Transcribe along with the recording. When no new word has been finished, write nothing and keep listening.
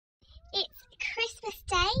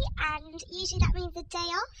and usually that means a day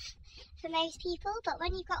off for most people, but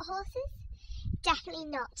when you've got horses, definitely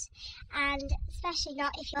not, and especially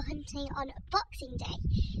not if you're hunting on Boxing Day.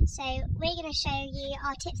 So we're going to show you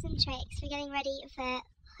our tips and tricks for getting ready for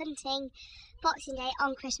hunting Boxing Day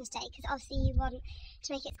on Christmas Day, because obviously you want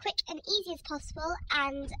to make it as quick and easy as possible,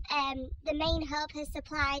 and the main hub has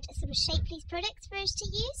supplied some Shapeley's products for us to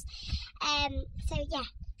use. So yeah,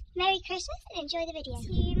 Merry Christmas and enjoy the video.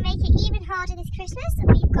 To make it even harder this Christmas,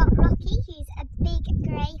 we've got Rocky, who's a big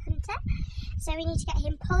grey hunter, so we need to get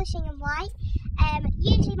him polishing and white.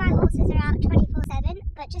 Usually my horses are out 24/7,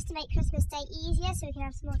 but just to make Christmas Day easier so we can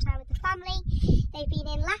have some more time with the family, they've been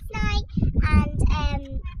in last night, and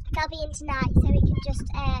they'll be in tonight, so we can just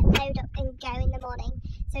load up and go in the morning.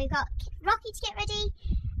 So we've got Rocky to get ready,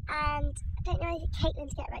 and I don't know, Caitlin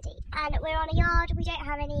to get ready. And we're on a yard, we don't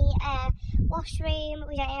have any washroom,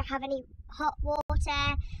 we don't have any hot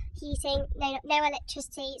water, heating, no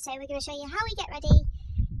electricity, so we're going to show you how we get ready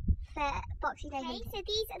for Boxing Day. Okay, so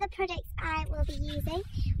these are the products I will be using.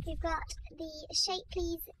 We've got the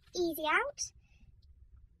Shapeley's Easy Out,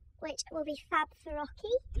 which will be fab for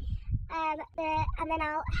Rocky, and then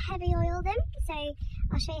I'll heavy oil them, so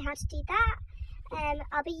I'll show you how to do that.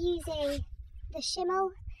 I'll be using the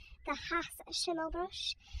Shimmel, the Hass Shimmel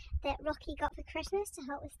brush that Rocky got for Christmas to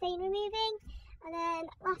help with stain removing, and then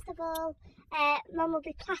last of all, Mum will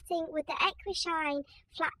be plaiting with the EquiShine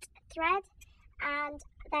flat thread, and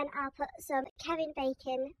then I'll put some Kevin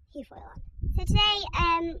Bacon hoof oil on. So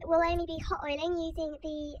today we'll only be hot oiling using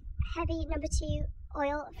the heavy No. 2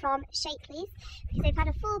 oil from Shapeley's, because they've had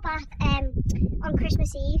a full bath on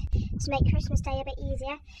Christmas Eve to make Christmas Day a bit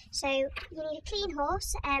easier. So you need a clean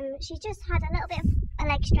horse. She's just had a little bit of a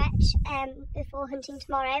leg stretch before hunting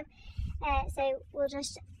tomorrow, so we'll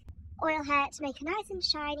just oil her to make her nice and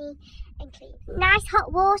shiny and clean. Nice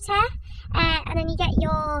hot water, and then you get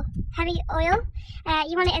your heavy oil.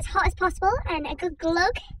 You want it as hot as possible, and a good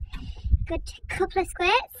glug, good couple of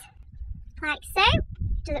squirts, like so.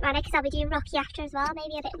 Doesn't matter because I'll be doing Rocky after as well,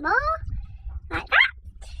 maybe a bit more, like that.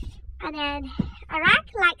 And then a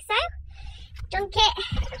rag, like so. Dunk it,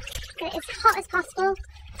 get it as hot as possible,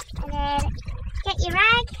 and then get your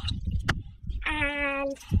rag,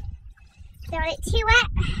 and don't want it too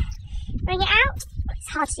wet, bring it out. It's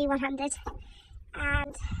hard to do one-handed,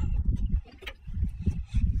 and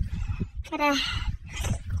get a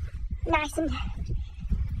nice and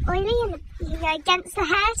oily, and you can go against the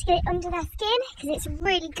hair to get it under their skin, because it's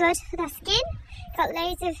really good for their skin. Got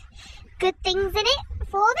loads of good things in it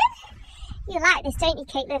for them. You like this, don't you,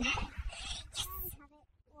 Caitlin? Yes. Have it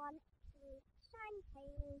one, two, shiny,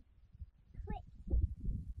 tiny, quick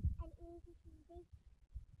and easy peasy.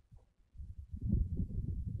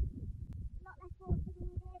 Lot less water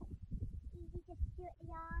needed. Easy just to do at the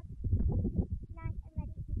yard. Nice and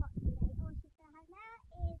ready for Boxing Day. All she's going to have now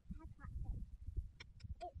is her practice.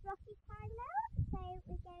 It's Rocky's time now, so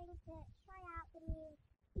we're going to try out the new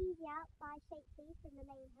Easy Out by Shapeley from the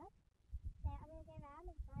main hub. So I'm going to go around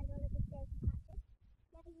and find all of the dirty patches.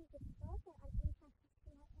 Never used it before, so I'm interested to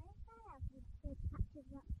see how it goes. Try out some dirty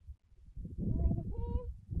patches.